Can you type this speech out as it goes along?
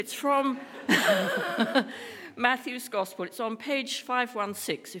It's from Matthew's Gospel. It's on page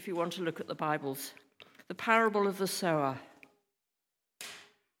 516 if you want to look at the Bibles. The parable of the sower.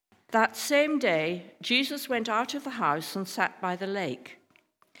 That same day, Jesus went out of the house and sat by the lake.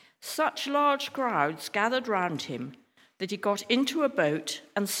 Such large crowds gathered round him that he got into a boat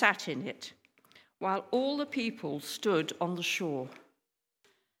and sat in it, while all the people stood on the shore.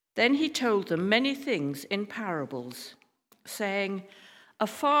 Then he told them many things in parables, saying, "A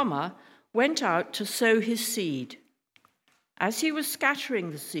farmer went out to sow his seed. As he was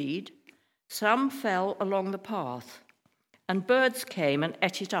scattering the seed, some fell along the path, and birds came and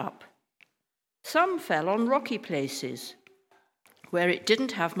ate it up. Some fell on rocky places, where it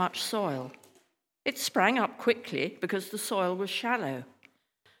didn't have much soil. It sprang up quickly because the soil was shallow.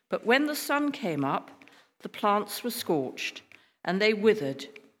 But when the sun came up, the plants were scorched, and they withered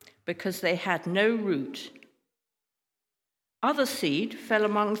because they had no root. Other seed fell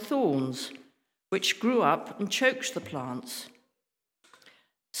among thorns, which grew up and choked the plants.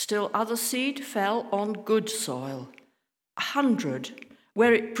 Still other seed fell on good soil, 100,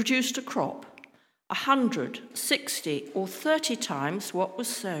 where it produced a crop, 100, 60, or 30 times what was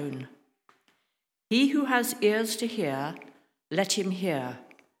sown. He who has ears to hear, let him hear."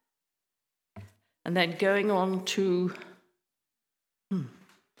 And then going on to,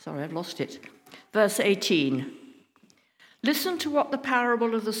 I've lost it. Verse 18. "Listen to what the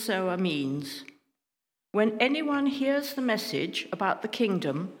parable of the sower means. When anyone hears the message about the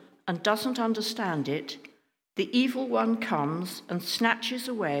kingdom and doesn't understand it, the evil one comes and snatches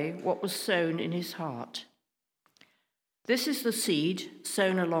away what was sown in his heart. This is the seed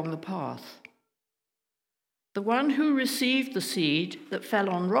sown along the path. The one who received the seed that fell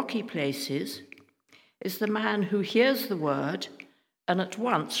on rocky places is the man who hears the word and at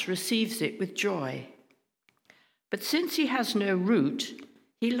once receives it with joy. But since he has no root,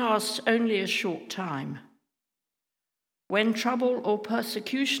 he lasts only a short time. When trouble or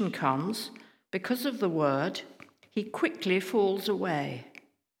persecution comes because of the word, he quickly falls away.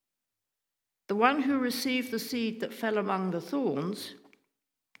 The one who received the seed that fell among the thorns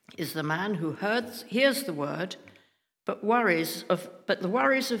is the man who hears the word, but the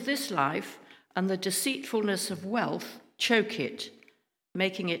worries of this life and the deceitfulness of wealth choke it,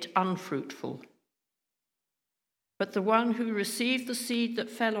 making it unfruitful. But the one who received the seed that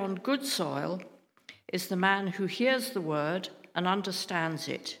fell on good soil is the man who hears the word and understands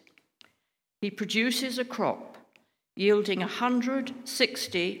it. He produces a crop, yielding 100,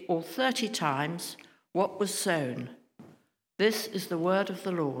 60, or 30 times what was sown. This is the word of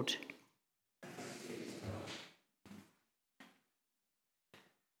the Lord."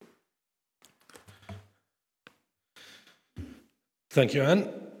 Thank you,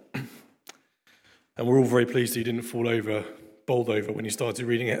 Anne. And we're all very pleased that you didn't bowled over when you started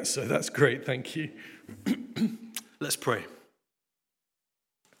reading it, so that's great, thank you. Let's pray.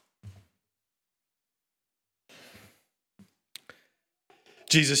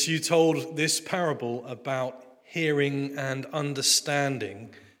 Jesus, you told this parable about hearing and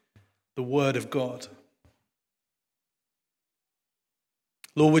understanding the word of God.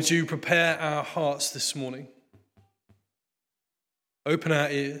 Lord, would you prepare our hearts this morning? Open our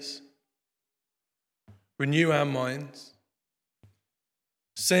ears. Renew our minds.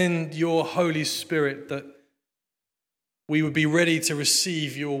 Send your Holy Spirit that we would be ready to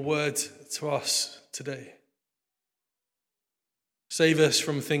receive your word to us today. Save us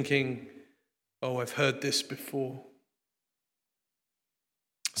from thinking, "Oh, I've heard this before."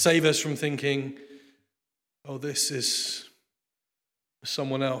 Save us from thinking, "Oh, this is for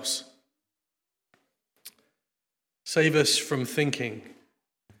someone else." Save us from thinking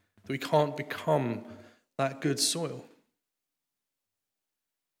that we can't become that good soil.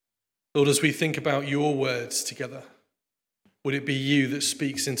 Lord, as we think about your words together, would it be you that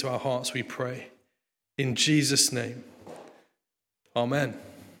speaks into our hearts, we pray. In Jesus' name, amen.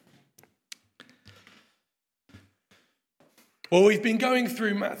 Well, we've been going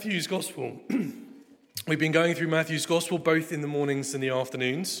through Matthew's Gospel. We've been going through Matthew's Gospel both in the mornings and the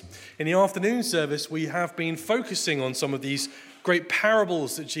afternoons. In the afternoon service, we have been focusing on some of these great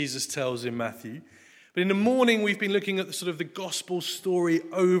parables that Jesus tells in Matthew. But in the morning, we've been looking at the gospel story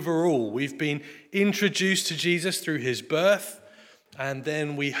overall. We've been introduced to Jesus through his birth, and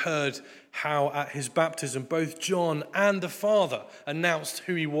then we heard how at his baptism, both John and the Father announced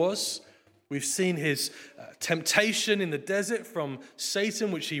who he was. We've seen his temptation in the desert from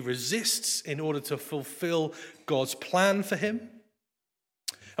Satan, which he resists in order to fulfill God's plan for him.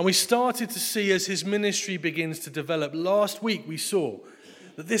 And we started to see as his ministry begins to develop. Last week we saw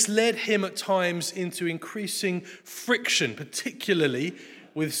that this led him at times into increasing friction, particularly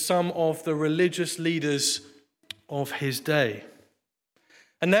with some of the religious leaders of his day.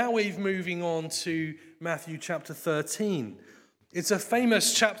 And now we're moving on to Matthew chapter 13. It's a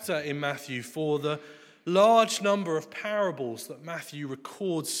famous chapter in Matthew for the large number of parables that Matthew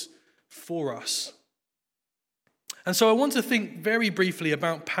records for us. And so I want to think very briefly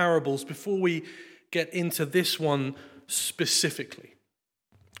about parables before we get into this one specifically.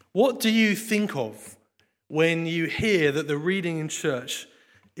 What do you think of when you hear that the reading in church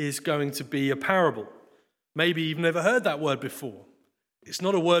is going to be a parable? Maybe you've never heard that word before. It's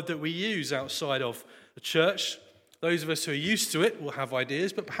not a word that we use outside of the church. Those of us who are used to it will have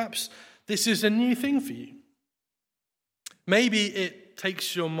ideas, but perhaps this is a new thing for you. Maybe it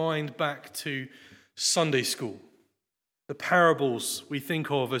takes your mind back to Sunday school. The parables we think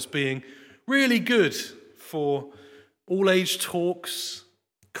of as being really good for all-age talks,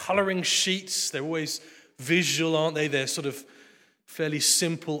 colouring sheets. They're always visual, aren't they? They're sort of fairly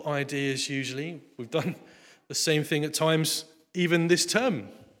simple ideas usually. We've done the same thing at times, even this term.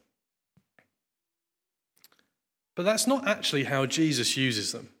 But that's not actually how Jesus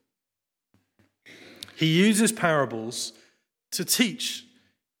uses them. He uses parables to teach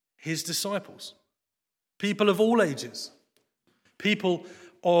his disciples, people of all ages, people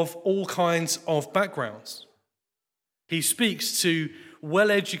of all kinds of backgrounds. He speaks to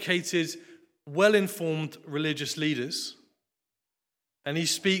well-educated, well-informed religious leaders, and he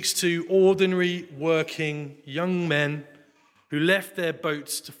speaks to ordinary working young men who left their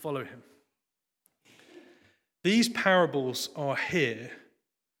boats to follow him. These parables are here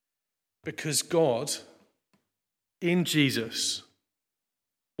because God, in Jesus,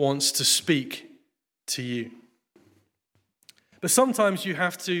 wants to speak to you. But sometimes you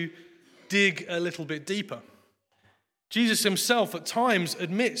have to dig a little bit deeper. Jesus himself at times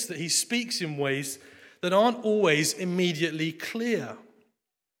admits that he speaks in ways that aren't always immediately clear.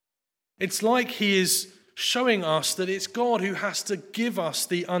 It's like he is showing us that it's God who has to give us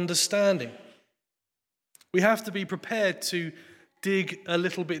the understanding. We have to be prepared to dig a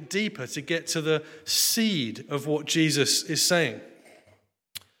little bit deeper to get to the seed of what Jesus is saying.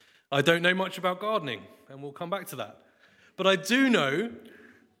 I don't know much about gardening, and we'll come back to that. But I do know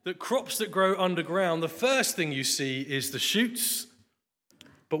that crops that grow underground, the first thing you see is the shoots.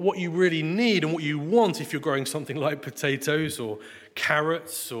 But what you really need and what you want if you're growing something like potatoes or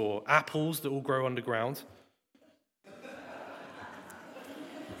carrots or apples that all grow underground.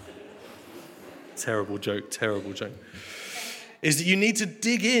 Terrible joke. Is that you need to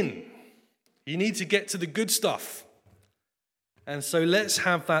dig in. You need to get to the good stuff. And so let's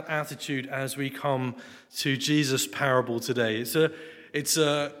have that attitude as we come to Jesus' parable today. It's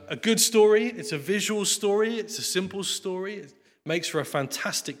a good story. It's a visual story. It's a simple story. It makes for a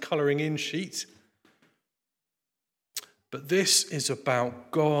fantastic colouring in sheet. But this is about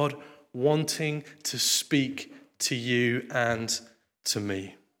God wanting to speak to you and to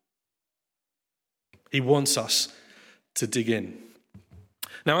me. He wants us to dig in.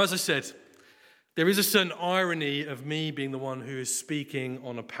 Now, as I said, there is a certain irony of me being the one who is speaking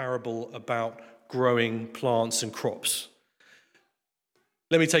on a parable about growing plants and crops.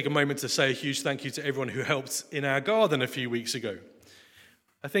 Let me take a moment to say a huge thank you to everyone who helped in our garden a few weeks ago.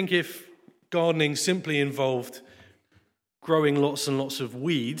 I think if gardening simply involved growing lots and lots of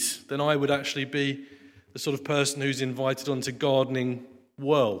weeds, then I would actually be the sort of person who's invited onto Gardener's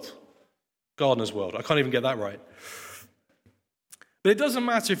World. I can't even get that right. But it doesn't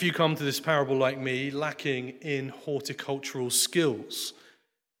matter if you come to this parable like me, lacking in horticultural skills.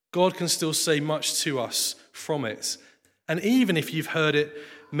 God can still say much to us from it. And even if you've heard it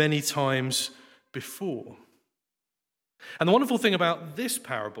many times before. And the wonderful thing about this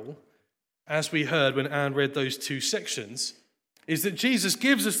parable, as we heard when Anne read those two sections, is that Jesus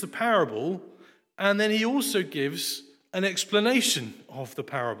gives us the parable and then he also gives an explanation of the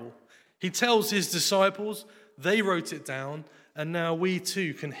parable. He tells his disciples, they wrote it down, and now we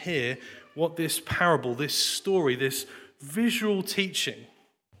too can hear what this parable, this story, this visual teaching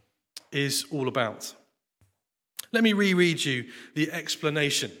is all about. Let me reread you the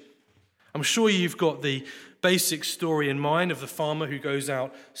explanation. I'm sure you've got the basic story in mind of the farmer who goes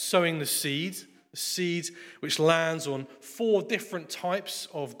out sowing the seed which lands on 4 different types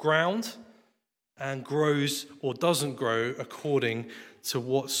of ground and grows or doesn't grow according to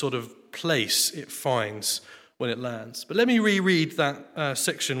what sort of place it finds when it lands. But let me reread that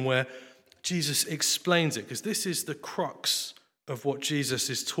section where Jesus explains it, because this is the crux of what Jesus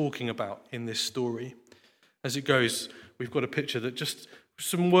is talking about in this story. As it goes, we've got a picture that just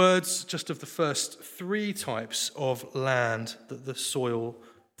some words just of the first 3 types of land that the soil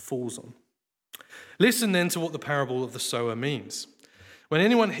falls on. Listen then to what the parable of the sower means. When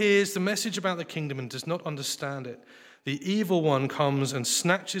anyone hears the message about the kingdom and does not understand it, the evil one comes and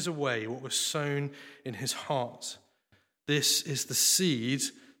snatches away what was sown in his heart. This is the seed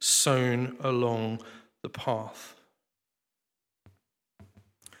sown along the path.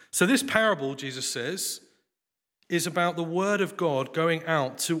 So this parable, Jesus says, is about the word of God going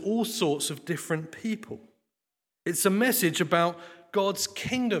out to all sorts of different people. It's a message about God's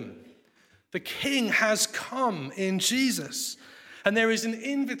kingdom. The King has come in Jesus. And there is an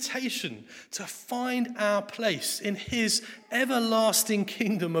invitation to find our place in his everlasting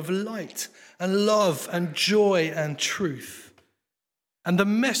kingdom of light and love and joy and truth. And the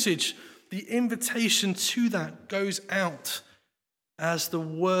message, the invitation to that goes out as the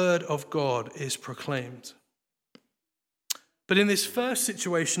word of God is proclaimed. But in this first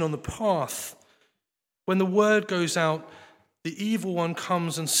situation on the path, when the word goes out, the evil one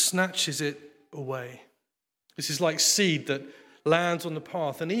comes and snatches it away. This is like seed that lands on the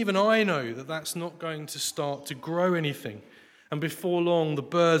path. And even I know that that's not going to start to grow anything. And before long, the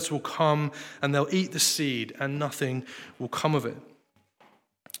birds will come and they'll eat the seed and nothing will come of it.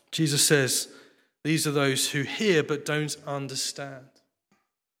 Jesus says, these are those who hear but don't understand.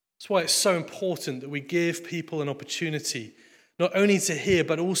 That's why it's so important that we give people an opportunity not only to hear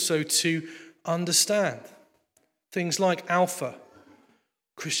but also to understand. Things like Alpha,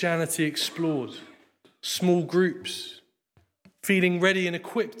 Christianity Explored, small groups, feeling ready and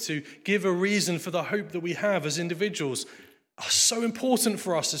equipped to give a reason for the hope that we have as individuals are so important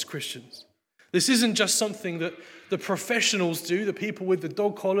for us as Christians. This isn't just something that the professionals do, the people with the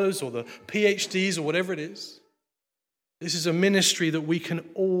dog collars or the PhDs or whatever it is. This is a ministry that we can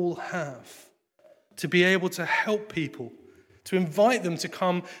all have to be able to help people, to invite them to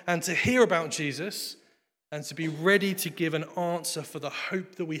come and to hear about Jesus and to be ready to give an answer for the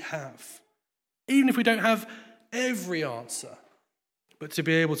hope that we have. Even if we don't have every answer, but to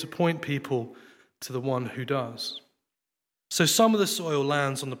be able to point people to the one who does. So some of the soil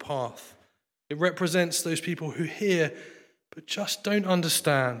lands on the path. It represents those people who hear but just don't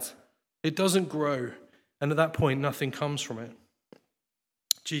understand. It doesn't grow, and at that point, nothing comes from it.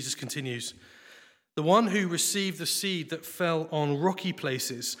 Jesus continues, the one who received the seed that fell on rocky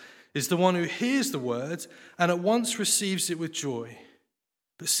places is the one who hears the word and at once receives it with joy.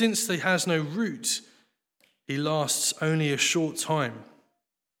 But since he has no root, he lasts only a short time.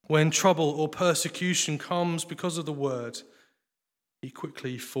 When trouble or persecution comes because of the word, he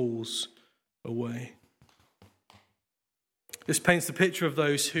quickly falls away. This paints the picture of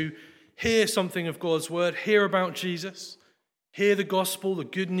those who hear something of God's word, hear about Jesus, hear the gospel, the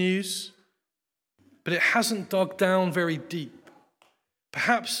good news, but it hasn't dug down very deep.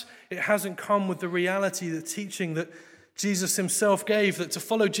 Perhaps it hasn't come with the reality, the teaching that Jesus himself gave, that to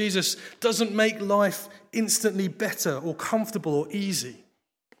follow Jesus doesn't make life instantly better or comfortable or easy.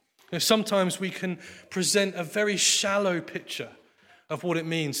 Sometimes we can present a very shallow picture of what it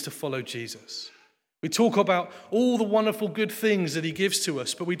means to follow Jesus. We talk about all the wonderful good things that he gives to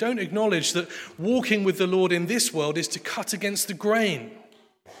us, but we don't acknowledge that walking with the Lord in this world is to cut against the grain.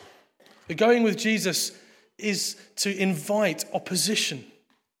 Going with Jesus is to invite opposition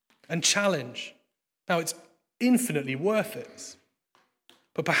and challenge. Now, it's infinitely worth it.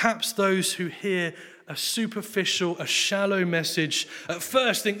 But perhaps those who hear a superficial, a shallow message at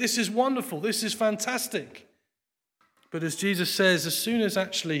first think this is wonderful, this is fantastic. But as Jesus says, as soon as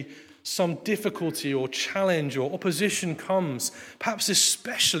actually some difficulty or challenge or opposition comes, perhaps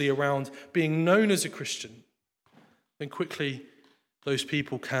especially around being known as a Christian, then quickly those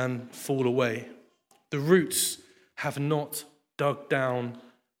people can fall away. The roots have not dug down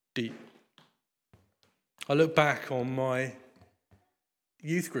deep. I look back on my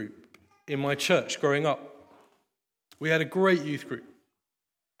youth group in my church growing up. We had a great youth group.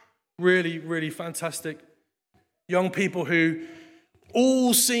 Really, really fantastic young people who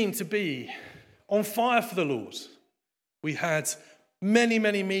all seemed to be on fire for the Lord. We had many,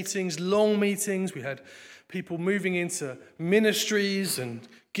 many meetings, long meetings. We had people moving into ministries and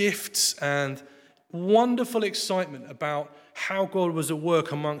gifts and wonderful excitement about how God was at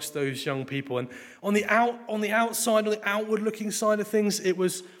work amongst those young people. And on the outside, on the outward-looking side of things, it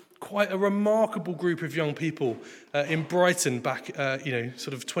was quite a remarkable group of young people in Brighton back,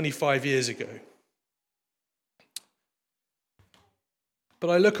 sort of 25 years ago. But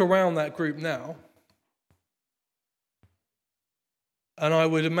I look around that group now, and I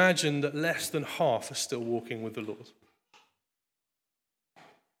would imagine that less than half are still walking with the Lord.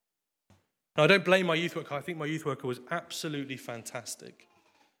 Now, I don't blame my youth worker. I think my youth worker was absolutely fantastic.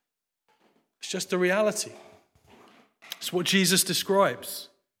 It's just the reality. It's what Jesus describes.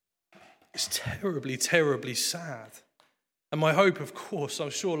 It's terribly, terribly sad And my hope, of course, I'm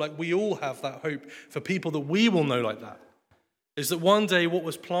sure, like we all have that hope for people that we will know like that, is that one day what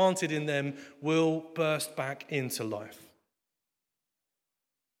was planted in them will burst back into life.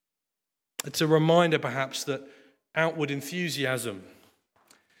 It's a reminder, perhaps, that outward enthusiasm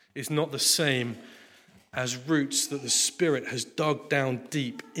is not the same as roots that the Spirit has dug down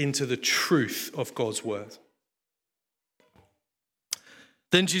deep into the truth of God's word.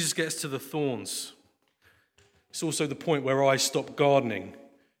 Then Jesus gets to the thorns. It's also the point where I stop gardening.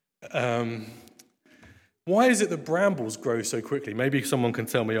 Why is it that brambles grow so quickly? Maybe someone can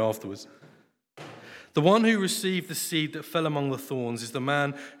tell me afterwards. The one who received the seed that fell among the thorns is the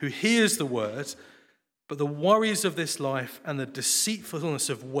man who hears the word, but the worries of this life and the deceitfulness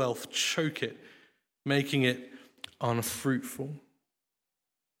of wealth choke it, making it unfruitful.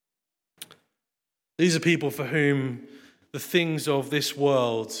 These are people for whom the things of this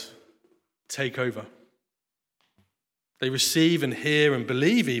world take over. They receive and hear and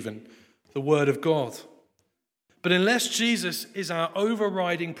believe even the word of God. But unless Jesus is our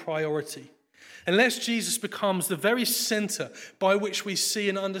overriding priority, unless Jesus becomes the very center by which we see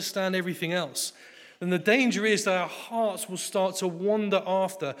and understand everything else, then the danger is that our hearts will start to wander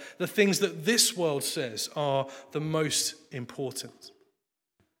after the things that this world says are the most important.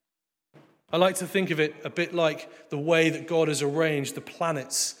 I like to think of it a bit like the way that God has arranged the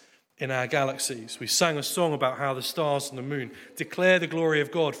planets in our galaxies. We sang a song about how the stars and the moon declare the glory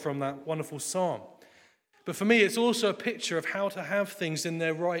of God from that wonderful psalm. But for me, it's also a picture of how to have things in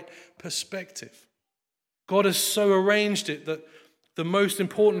their right perspective. God has so arranged it that the most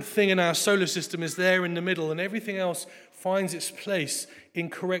important thing in our solar system is there in the middle, and everything else finds its place in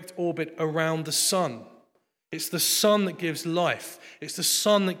correct orbit around the sun. It's the sun that gives life. It's the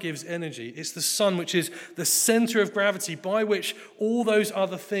sun that gives energy. It's the sun which is the center of gravity by which all those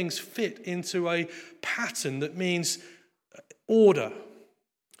other things fit into a pattern that means order,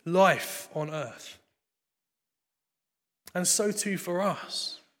 life on earth. And so too for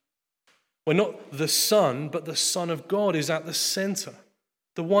us. We're not the Son, but the Son of God is at the center.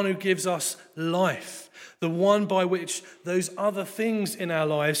 The one who gives us life. The one by which those other things in our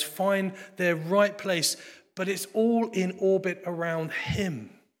lives find their right place. But it's all in orbit around him.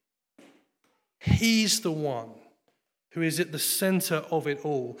 He's the one who is at the center of it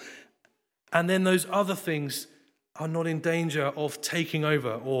all. And then those other things are not in danger of taking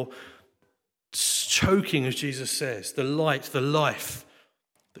over or choking, as Jesus says, the light, the life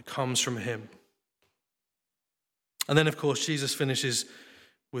that comes from him. And then, of course, Jesus finishes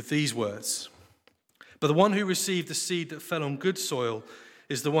with these words. But the one who received the seed that fell on good soil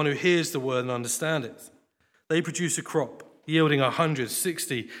is the one who hears the word and understands it. They produce a crop yielding 100,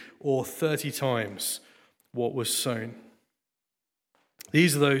 60, or 30 times what was sown.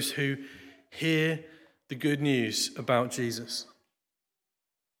 These are those who hear the good news about Jesus,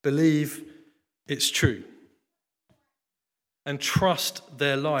 believe it's true, and trust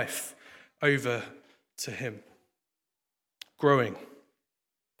their life over to him. Growing,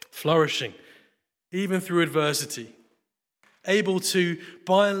 flourishing, even through adversity, able to,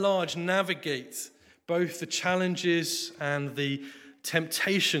 by and large, navigate both the challenges and the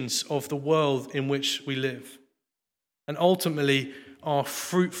temptations of the world in which we live, and ultimately are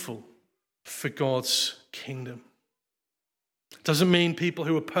fruitful for God's kingdom. It doesn't mean people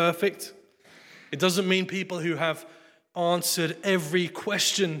who are perfect. It doesn't mean people who have answered every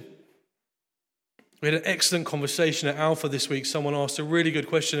question. We had an excellent conversation at Alpha this week. Someone asked a really good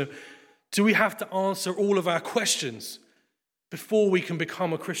question of, do we have to answer all of our questions before we can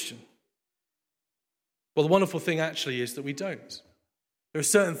become a Christian? Well, the wonderful thing actually is that we don't. There are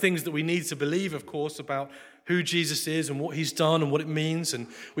certain things that we need to believe, of course, about who Jesus is and what he's done and what it means, and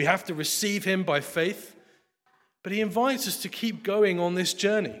we have to receive him by faith. But he invites us to keep going on this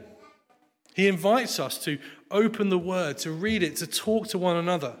journey. He invites us to open the word, to read it, to talk to one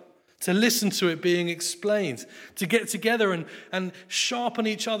another, to listen to it being explained, to get together and sharpen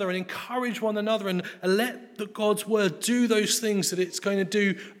each other and encourage one another and let God's word do those things that it's going to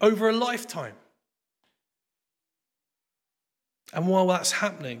do over a lifetime. And while that's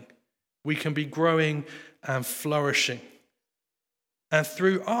happening, we can be growing and flourishing. And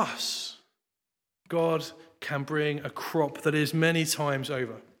through us, God can bring a crop that is many times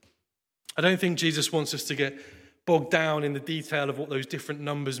over. I don't think Jesus wants us to get bogged down in the detail of what those different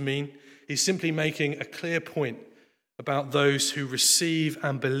numbers mean. He's simply making a clear point about those who receive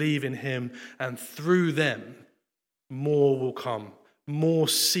and believe in him, and through them, more will come. More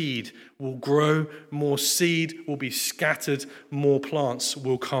seed will grow, more seed will be scattered, more plants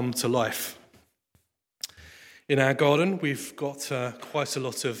will come to life. In our garden, we've got quite a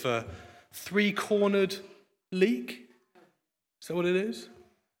lot of three-cornered leek. Is that what it is?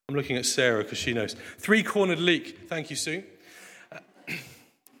 I'm looking at Sarah because she knows. Three-cornered leek. Thank you, Sue.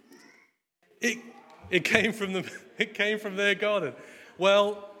 It came from their garden.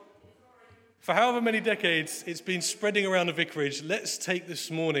 Well, for however many decades it's been spreading around the vicarage, let's take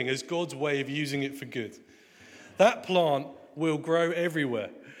this morning as God's way of using it for good. That plant will grow everywhere,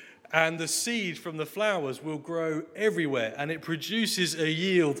 and the seed from the flowers will grow everywhere, and it produces a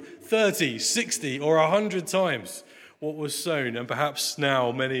yield 30, 60, or 100 times what was sown, and perhaps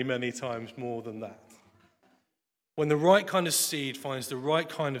now many, many times more than that. When the right kind of seed finds the right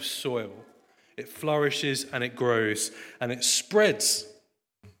kind of soil, it flourishes and it grows and it spreads.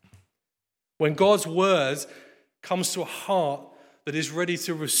 When God's word comes to a heart that is ready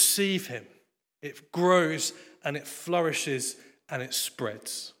to receive him, it grows and it flourishes and it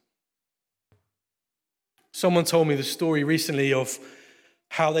spreads. Someone told me the story recently of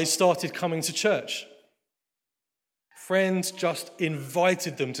how they started coming to church. Friends just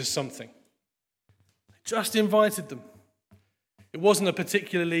invited them to something. Just invited them. It wasn't a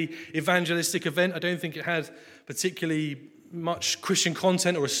particularly evangelistic event. I don't think it had particularly much Christian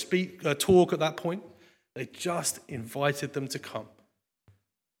content or a talk at that point. They just invited them to come.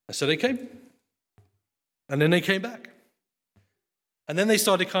 And so they came. And then they came back. And then they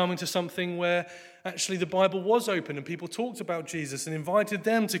started coming to something where actually the Bible was open and people talked about Jesus and invited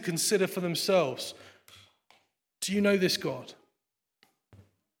them to consider for themselves, do you know this God?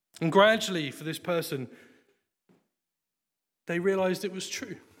 And gradually, for this person, they realized it was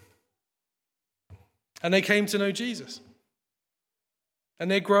true. And they came to know Jesus. And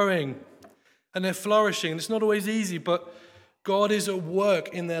they're growing and they're flourishing. And it's not always easy, but God is at work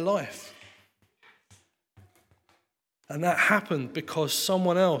in their life. And that happened because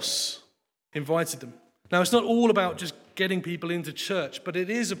someone else invited them. Now, it's not all about just getting people into church, but it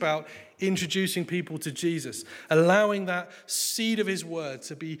is about introducing people to Jesus, allowing that seed of his word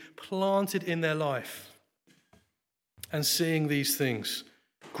to be planted in their life and seeing these things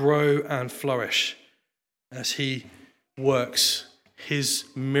grow and flourish as he works his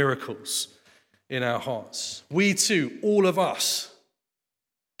miracles in our hearts. We too, all of us,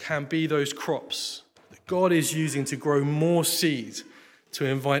 can be those crops that God is using to grow more seed to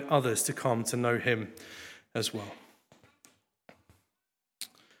invite others to come to know him as well.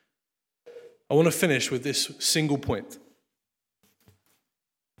 I want to finish with this single point.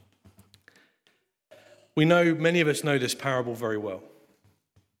 Many of us know this parable very well.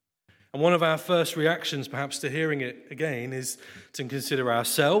 And one of our first reactions, perhaps, to hearing it again is to consider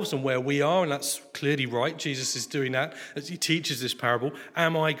ourselves and where we are, and that's clearly right. Jesus is doing that as he teaches this parable.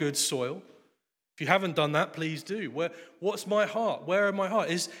 Am I good soil? If you haven't done that, please do. What's my heart? Where am my heart?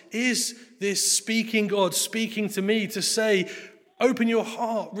 Is this speaking God speaking to me to say, open your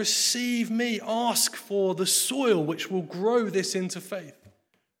heart, receive me, ask for the soil which will grow this into faith?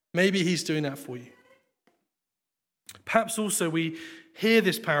 Maybe he's doing that for you. Perhaps also we hear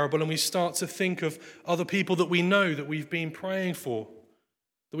this parable and we start to think of other people that we know, that we've been praying for,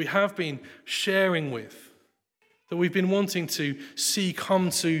 that we have been sharing with, that we've been wanting to see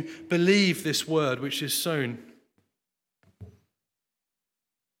come to believe this word which is sown.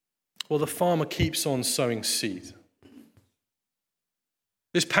 Well, the farmer keeps on sowing seed.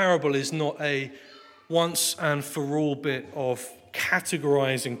 This parable is not a once and for all bit of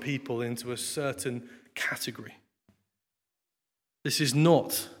categorizing people into a certain category. This is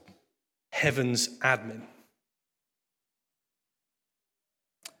not heaven's admin.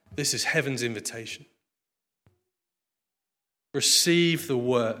 This is heaven's invitation. Receive the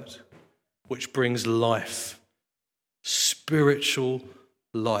word which brings life, spiritual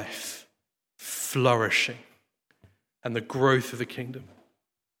life, flourishing, and the growth of the kingdom.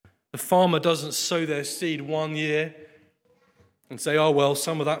 The farmer doesn't sow their seed 1 year and say, oh, well,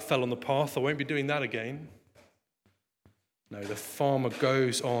 some of that fell on the path. I won't be doing that again. No, the farmer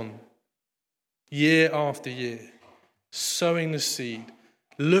goes on year after year, sowing the seed,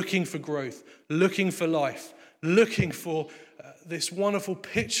 looking for growth, looking for life, looking for this wonderful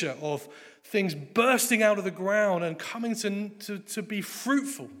picture of things bursting out of the ground and coming to be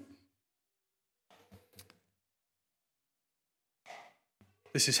fruitful.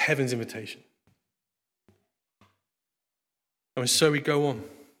 This is heaven's invitation. And so we go on.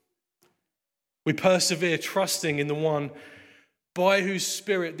 We persevere, trusting in the one by whose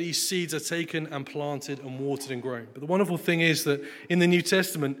spirit these seeds are taken and planted and watered and grown. But the wonderful thing is that in the New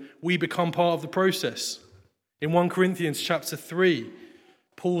Testament, we become part of the process. In 1 Corinthians chapter 3,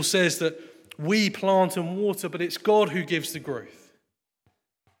 Paul says that we plant and water, but it's God who gives the growth.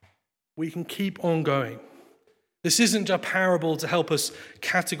 We can keep on going. This isn't a parable to help us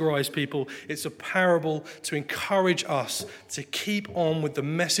categorize people. It's a parable to encourage us to keep on with the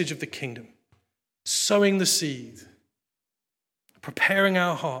message of the kingdom, sowing the seed, preparing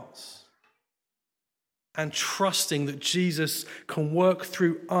our hearts, and trusting that Jesus can work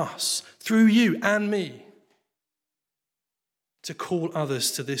through us, through you and me, to call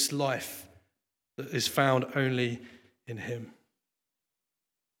others to this life that is found only in him.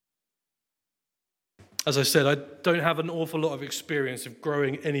 As I said, I don't have an awful lot of experience of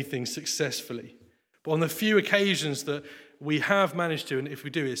growing anything successfully. But on the few occasions that we have managed to, and if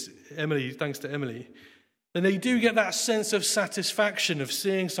we do, it's Emily, thanks to Emily, then you do get that sense of satisfaction of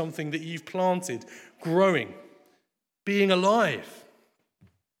seeing something that you've planted, growing, being alive.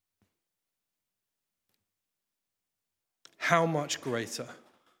 How much greater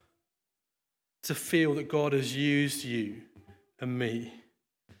to feel that God has used you and me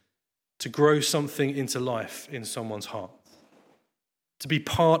to grow something into life in someone's heart, to be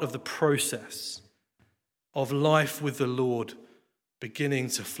part of the process of life with the Lord beginning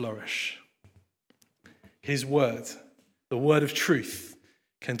to flourish. His word, the word of truth,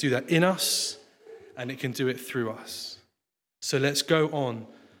 can do that in us and it can do it through us. So let's go on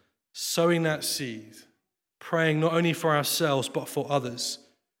sowing that seed, praying not only for ourselves but for others,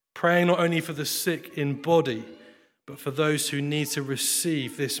 praying not only for the sick in body but for those who need to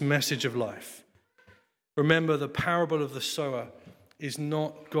receive this message of life. Remember, the parable of the sower is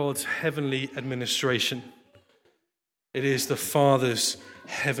not God's heavenly administration. It is the Father's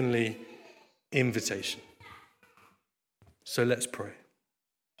heavenly invitation. So let's pray.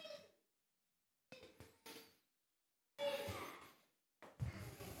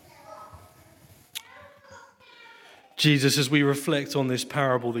 Jesus, as we reflect on this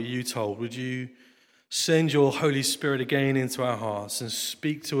parable that you told, would you send your Holy Spirit again into our hearts and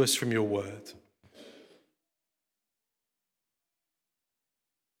speak to us from your word?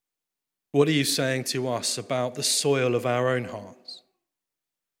 What are you saying to us about the soil of our own hearts?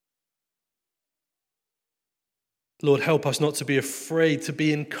 Lord, help us not to be afraid, to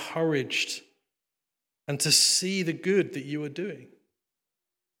be encouraged, and to see the good that you are doing.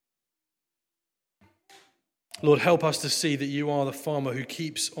 Lord, help us to see that you are the farmer who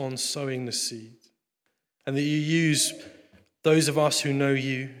keeps on sowing the seed, and that you use those of us who know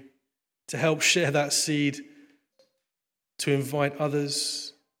you to help share that seed, to invite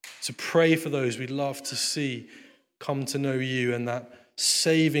others, to pray for those we'd love to see come to know you and that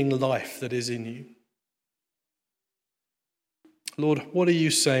saving life that is in you. Lord, what are you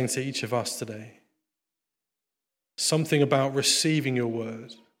saying to each of us today? Something about receiving your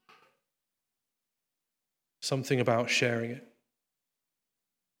word. Something about sharing it.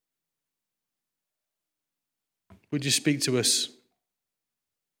 Would you speak to us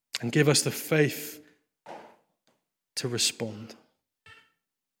and give us the faith to respond?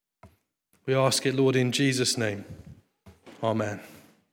 We ask it, Lord, in Jesus' name. Amen.